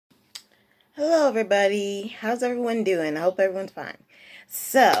Hello, everybody. How's everyone doing? I hope everyone's fine.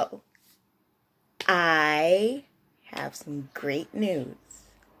 So, I have some great news.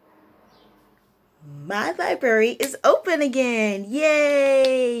 My library is open again.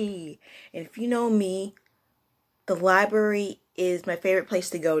 Yay! And if you know me, the library is my favorite place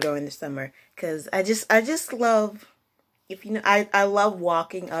to go during the summer because I just love. If you know, I love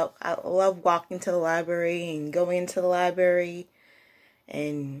walking up. I love walking to the library and going into the library,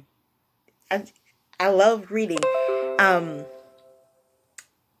 and I I love reading. Um,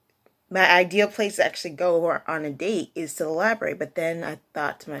 my ideal place to actually go on a date is to the library. But then I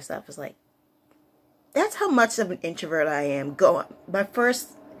thought to myself, I was like, that's how much of an introvert I am. The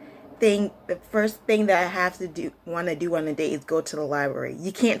first thing that I have to want to do on a date is go to the library.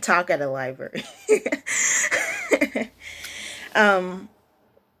 You can't talk at a library. um,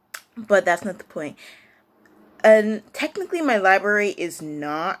 but that's not the point. And technically, my library is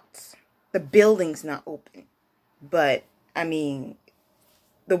not, the building's not open. But, I mean,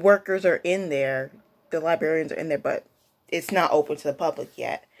 the workers are in there, the librarians are in there, but it's not open to the public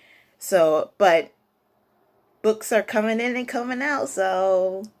yet. So, but books are coming in and coming out,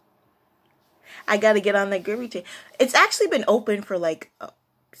 so I got to get on that groovy train. It's actually been open for I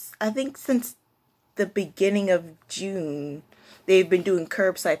think since the beginning of June. They've been doing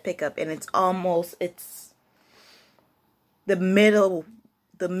curbside pickup, and it's the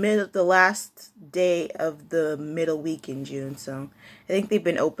last day of the middle week in June. So I think they've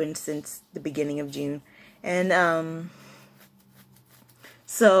been open since the beginning of June. And but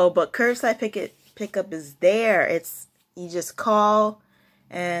curbside pickup is there. You just call,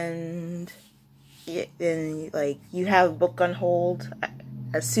 and you have a book on hold.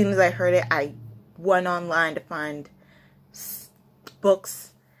 As soon as I heard it, I went online to find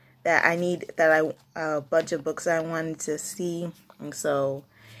books that I need, a bunch of books I wanted to see. And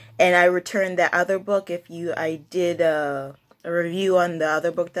I returned that other book. I did a review on the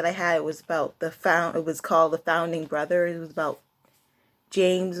other book that I had. It was about it was called The Founding Brothers. It was about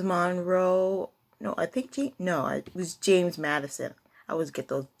James Monroe. No, it was James Madison. I always get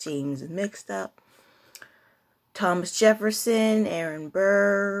those James mixed up. Thomas Jefferson, Aaron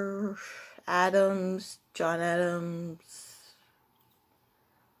Burr, John Adams.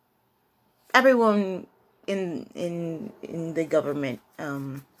 Everyone in the government.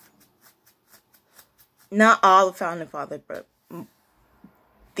 Not all the founding fathers, but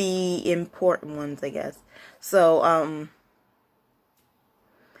the important ones, I guess. So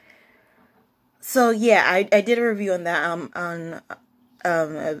yeah, I did a review on that on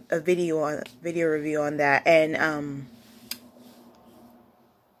a video review on that. And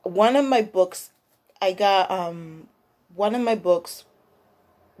one of my books I got one of my books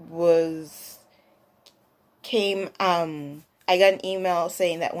was came I got an email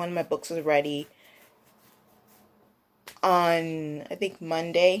saying that one of my books was ready on, I think,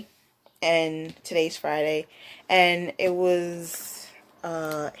 Monday, and today's Friday, and it was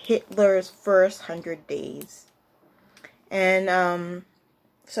Hitler's First 100 Days. And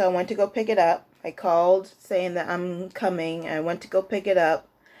so I went to go pick it up. I called saying that I'm coming. I went to go pick it up.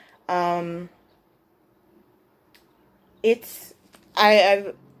 I've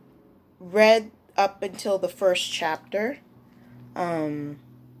read up until the first chapter,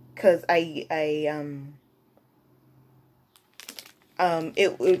 because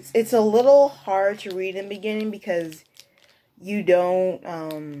it's a little hard to read in the beginning because you don't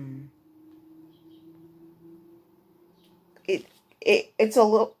it's a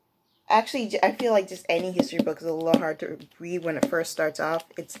little, actually, I feel like just any history book is a little hard to read when it first starts off.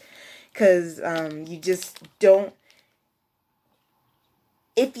 It's because you just don't,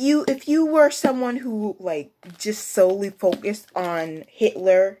 if you were someone who just solely focused on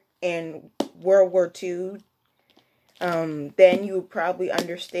Hitler and World War II, then you would probably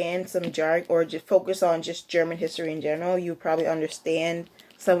understand some jargon, or just focus on just German history in general. You would probably understand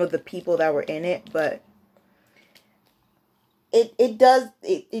some of the people that were in it, but it does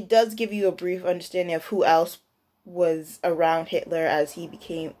give you a brief understanding of who else was around Hitler as he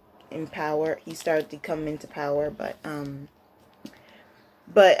became in power. He started to come into power, but I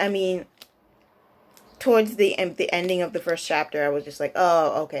mean, towards the ending of the first chapter, I was just like,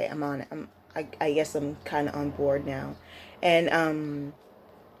 oh, okay, I'm on it. I guess I'm kind of on board now. And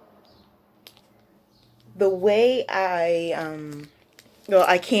the way I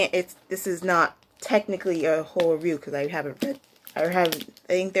can't. This is not technically a whole review because I haven't read. I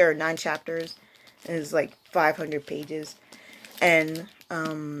think there are 9 chapters, and it's like 500 pages, and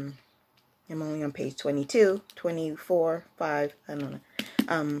I'm only on page 22, 24, 5. I don't know.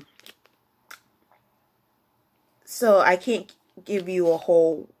 So I can't give you a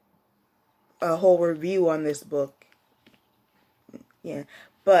whole a whole review on this book. Yeah,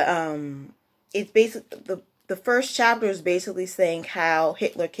 but it's basically the first chapter is basically saying how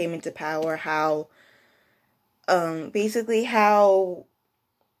Hitler came into power, how basically how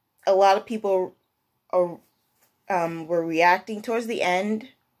a lot of people are were reacting towards the end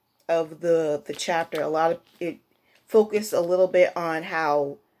of the chapter. A lot of it focused a little bit on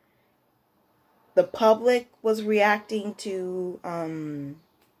how the public was reacting to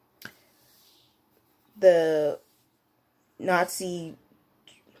the Nazi,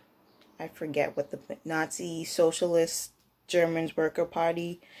 I forget what the Nazi Socialist Germans Worker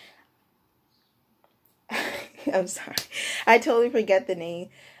Party. I'm sorry, I totally forget the name,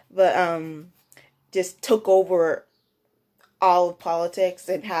 but just took over all of politics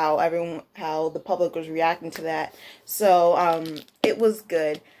and how the public was reacting to that. So it was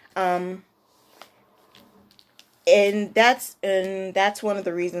good. And that's one of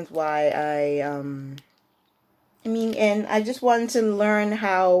the reasons why and I just wanted to learn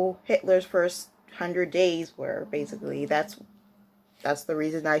how Hitler's first 100 days were. Basically, that's the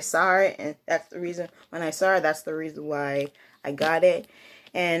reason I saw it, and that's the reason when I saw it, that's the reason why I got it.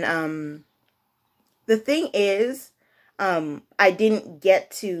 And the thing is, I didn't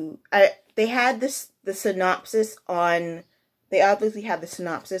get to. They had the synopsis on. They obviously had the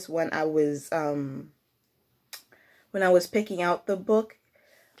synopsis when I was picking out the book,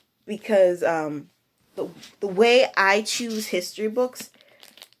 because the way I choose history books,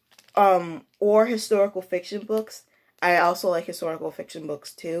 or historical fiction books. I also like historical fiction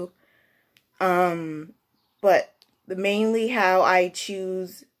books too. But mainly how I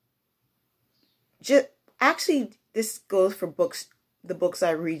choose. Actually, this goes for books, the books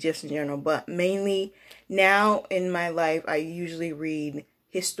I read just in general, but mainly now in my life, I usually read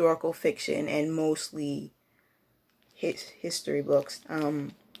historical fiction and mostly history books.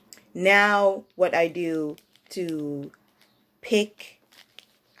 Now what I do to pick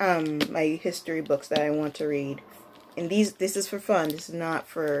my history books that I want to read, and this is for fun, this is not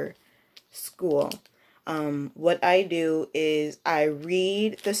for school. What I do is I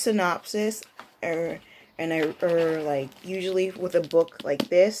read the synopsis, like usually with a book like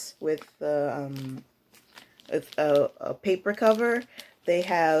this with the a paper cover, they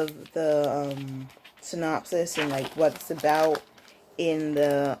have the synopsis and like what it's about in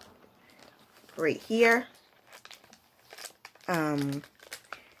the right here.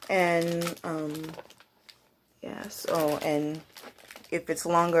 Yeah, so, and if it's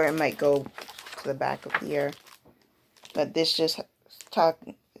longer, it might go to the back of here. But this is,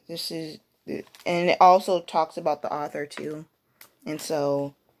 and it also talks about the author too. And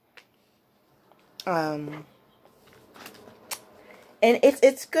so, and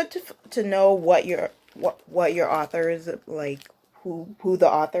it's good to know what your author is, like who the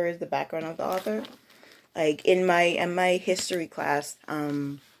author is, the background of the author. Like in my history class,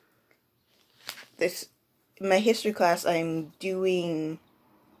 in my history class, I'm doing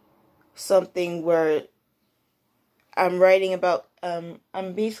something where I'm writing about,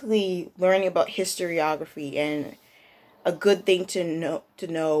 I'm basically learning about historiography, and a good thing to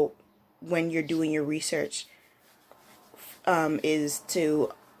know when you're doing your research is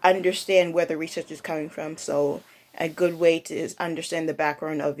to understand where the research is coming from. So a good way to understand the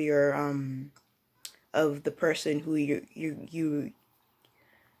background of your of the person who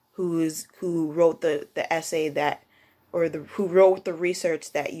wrote the essay that, or who wrote the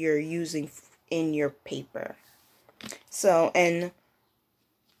research that you're using in your paper. So, and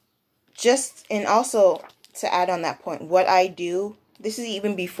also to add on that point, what I do, this is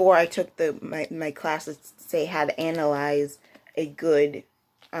even before I took my classes to say how to analyze a good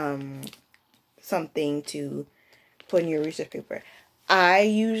something to put in your research paper. I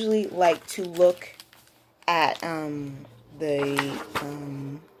usually like to look at the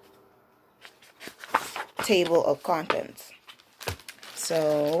table of contents.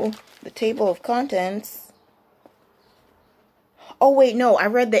 So the table of contents. Oh wait, no, I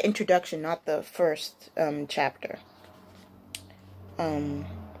read the introduction, not the first chapter. I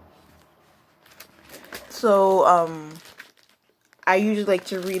usually like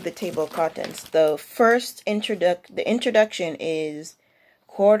to read the table of contents. The first the introduction is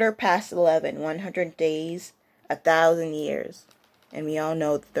 11:15, 100 days, 1,000 years. And we all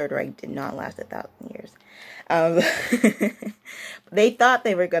know the Third Reich did not last 1,000 years. They thought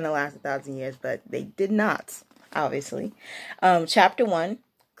they were going to last 1,000 years, but they did not, obviously. Chapter 1,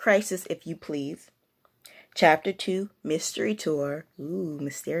 Crisis, If You Please. Chapter 2, Mystery Tour. Ooh,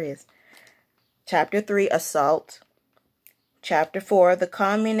 mysterious. Chapter 3, Assault. Chapter 4, The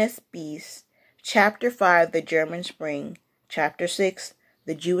Communist Beast. Chapter 5, The German Spring. Chapter 6,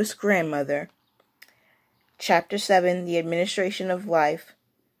 The Jewish Grandmother. Chapter 7, The Administration of Life.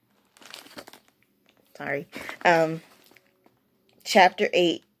 Chapter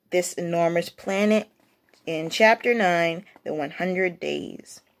 8, This Enormous Planet. In Chapter 9, The 100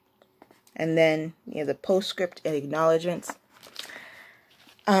 Days. And then, the postscript and acknowledgments.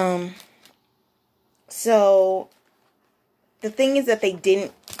 So, the thing is that they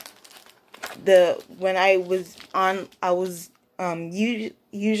didn't,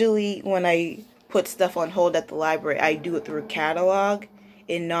 usually when I put stuff on hold at the library, I do it through a catalog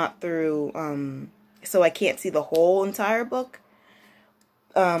and not through, so I can't see the whole entire book.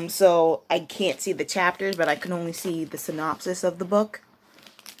 So I can't see the chapters, but I can only see the synopsis of the book.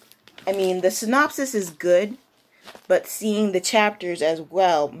 I mean, the synopsis is good, but seeing the chapters as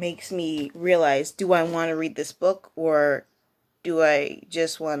well makes me realize, do I want to read this book, or do I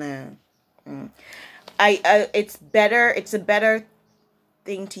just want to... it's a better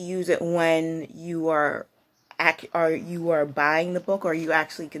thing to use it when you are buying the book, or you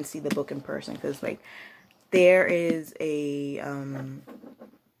actually can see the book in person, because like there is a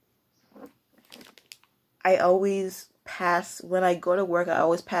I always pass, when I go to work, I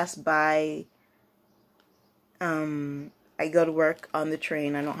always pass by, I go to work on the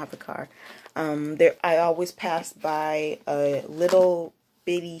train, I don't have a car, I always pass by a little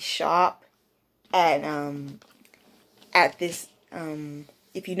bitty shop at this,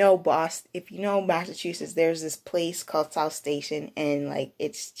 if you know Massachusetts, there's this place called South Station, and like,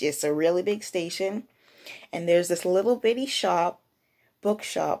 it's just a really big station, and there's this little bitty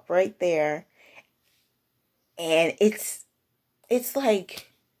bookshop right there, and it's like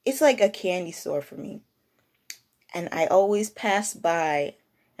a candy store for me. And I always pass by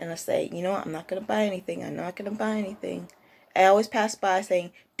and I say, you know what, I'm not going to buy anything. I always pass by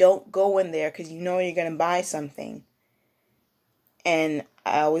saying, don't go in there, because you know you're going to buy something. And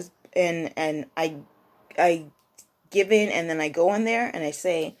I always, and I give in, and then I go in there and I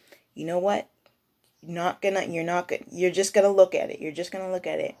say, you know what, you're just going to look at it.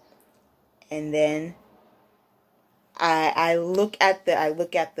 And then I look at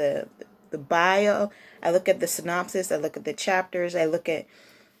the bio, I look at the synopsis, I look at the chapters, I look at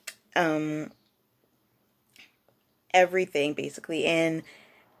everything basically, and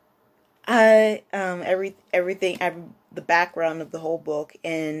everything, the background of the whole book,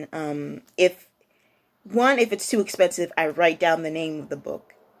 and if it's too expensive, I write down the name of the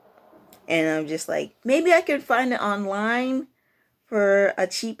book, and I'm just like, maybe I could find it online for a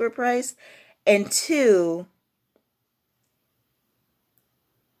cheaper price, and two,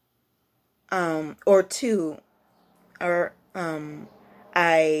 I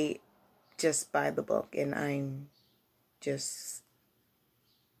just buy the book, and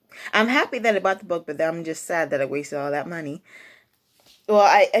I'm happy that I bought the book, but I'm just sad that I wasted all that money. Well,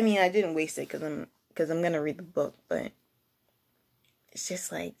 I mean, I didn't waste it because I'm gonna read the book, but it's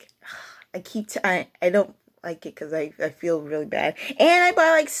just like, I don't like it because I feel really bad, and I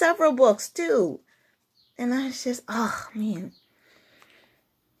buy like several books too, and I was just, oh man.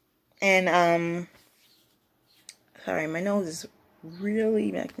 And sorry, my nose is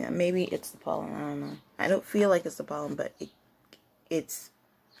really back now. Maybe it's the pollen. I don't know. I don't feel like it's the pollen, but it's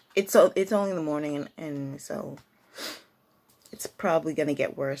only in the morning, and so it's probably gonna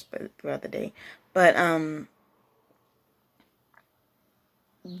get worse, but throughout the day. But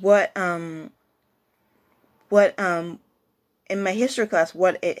what in my history class,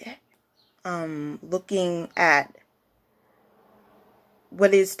 looking at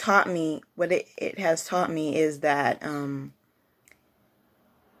what it has taught me is that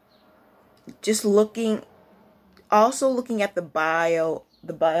just looking at the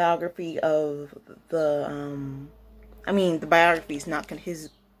biography of the biography is not gonna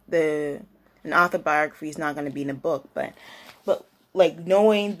an author biography is not gonna be in a book, but like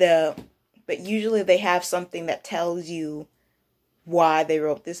knowing but usually they have something that tells you why they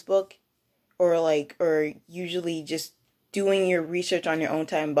wrote this book, or usually just doing your research on your own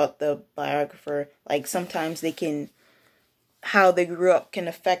time about the biographer. Like sometimes how they grew up can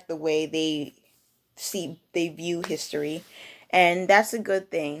affect the way they view history, and that's a good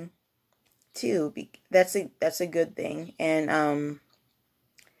thing too. That's a good thing, and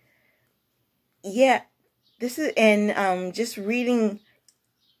yeah, this is, and just reading,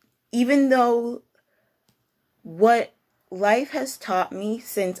 even though what life has taught me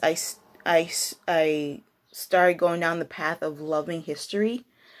since I started going down the path of loving history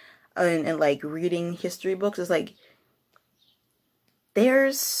and like reading history books, is like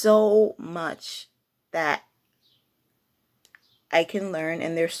there's so much that I can learn,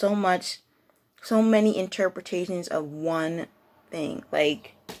 and there's so many interpretations of one thing.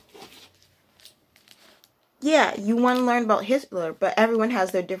 Like, yeah, you want to learn about Hitler, but everyone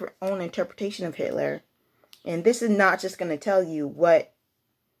has their different own interpretation of Hitler. And this is not just going to tell you what,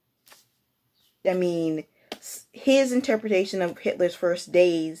 I mean, his interpretation of Hitler's first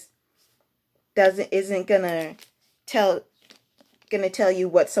days isn't gonna tell you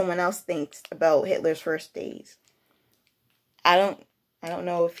what someone else thinks about Hitler's first days. I don't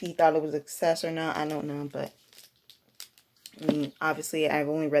know if he thought it was a success or not. I don't know, but I mean, obviously I've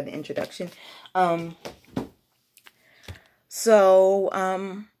only read the introduction.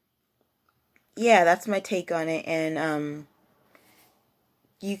 Yeah, that's my take on it. And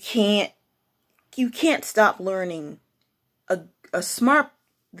you can't stop learning. A smart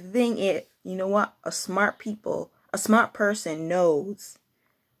thing is, you know what? A smart person knows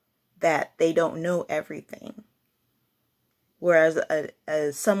that they don't know everything. Whereas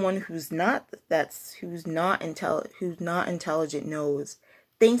someone who's not intelligent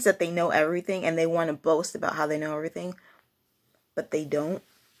thinks that they know everything, and they want to boast about how they know everything, but they don't.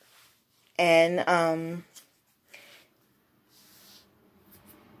 And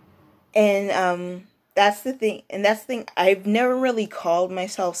that's the thing. And that's the thing. I've never really called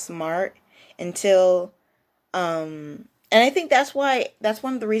myself smart until and I think that's one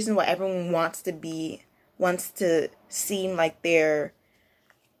of the reasons why everyone wants to seem like they're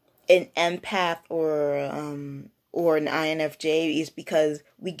an empath or an INFJ, is because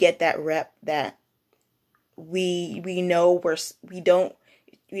we get that rep that we know we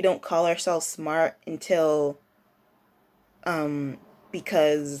don't call ourselves smart until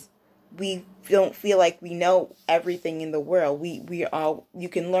because we don't feel like we know everything in the world. You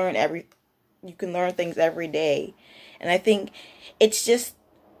can learn things every day. And I think it's just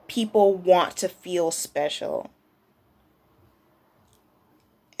people want to feel special.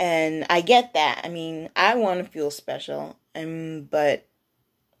 And I get that. I mean, I want to feel special, but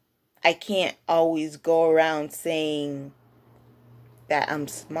I can't always go around saying that I'm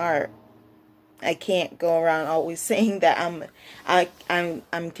smart. I can't go around always saying that I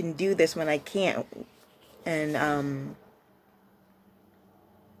can do this when I can't. And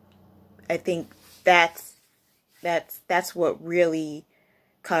I think that's what really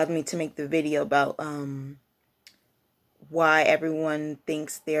caused me to make the video about why everyone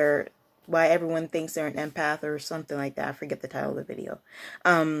thinks they're an empath or something like that. I forget the title of the video.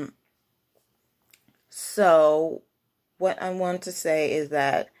 So what I want to say is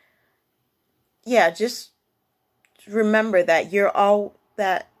that, yeah, just remember that no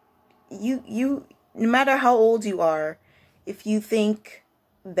matter how old you are, if you think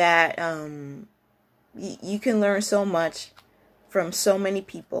that you can learn so much from so many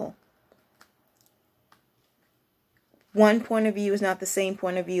people. One point of view is not the same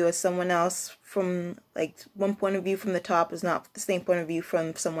point of view as someone else. One point of view from the top is not the same point of view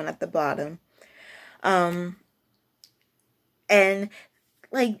from someone at the bottom. And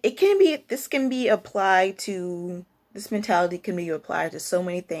like this mentality can be applied to so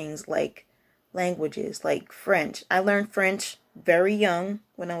many things, like languages, like French. I learned French very young,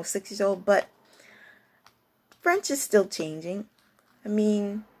 when I was 6 years old, but French is still changing. I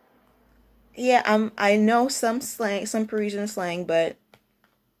mean, yeah, I know some slang, some Parisian slang, but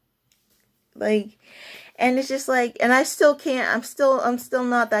like, and it's just like, and I still can't, I'm still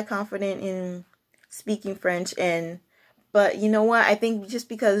not that confident in speaking French. But you know what? I think just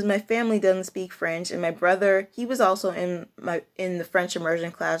because my family doesn't speak French, and my brother, he was also in the French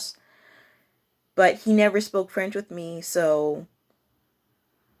immersion class, but he never spoke French with me. So,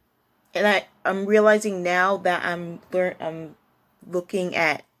 and I'm realizing now that I'm looking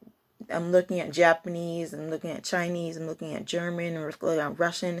at Japanese, I'm looking at Chinese, I'm looking at German, and looking at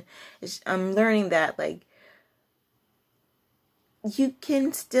Russian. I'm learning that, like, you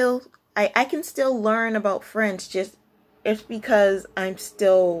can still, I can still learn about French just because I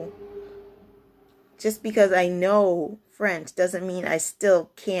know French doesn't mean I still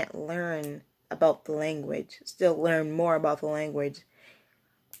can't learn about the language, still learn more about the language.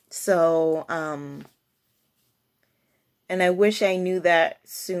 So, and I wish I knew that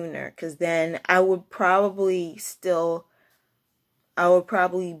sooner, because then I would probably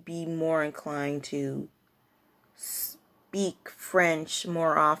be more inclined to speak French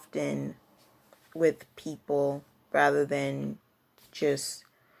more often with people, rather than just,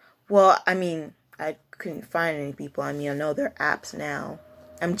 well, I mean, I couldn't find any people. I mean, I know there are apps now.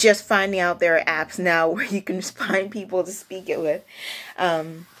 I'm just finding out there are apps now where you can just find people to speak it with.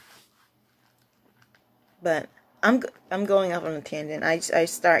 But I'm going off on a tangent. I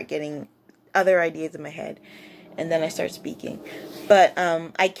start getting other ideas in my head, and then I start speaking. But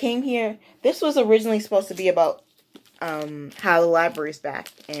I came here. This was originally supposed to be about how the library's back,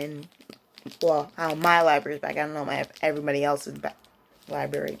 and well, how my library's back. I don't know everybody else's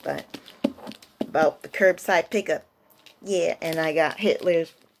library, but about the curbside pickup. Yeah, and I got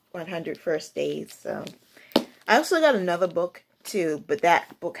Hitler's 100 First Days. So I also got another book too, but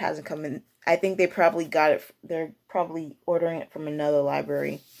that book hasn't come in. I think they probably got it. They're probably ordering it from another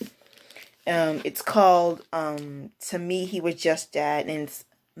library. It's called To Me He Was Just Dad, and it's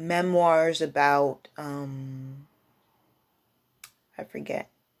memoirs about I forget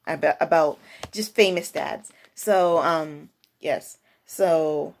about just famous dads. So yes,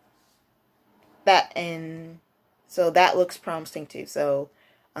 so that looks promising too. So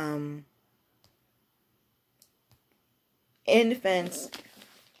in defense,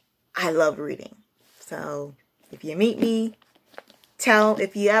 I love reading. So if you meet me,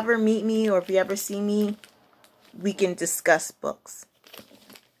 if you ever meet me or if you ever see me, we can discuss books.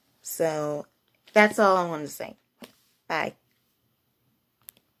 So that's all I want to say. Bye.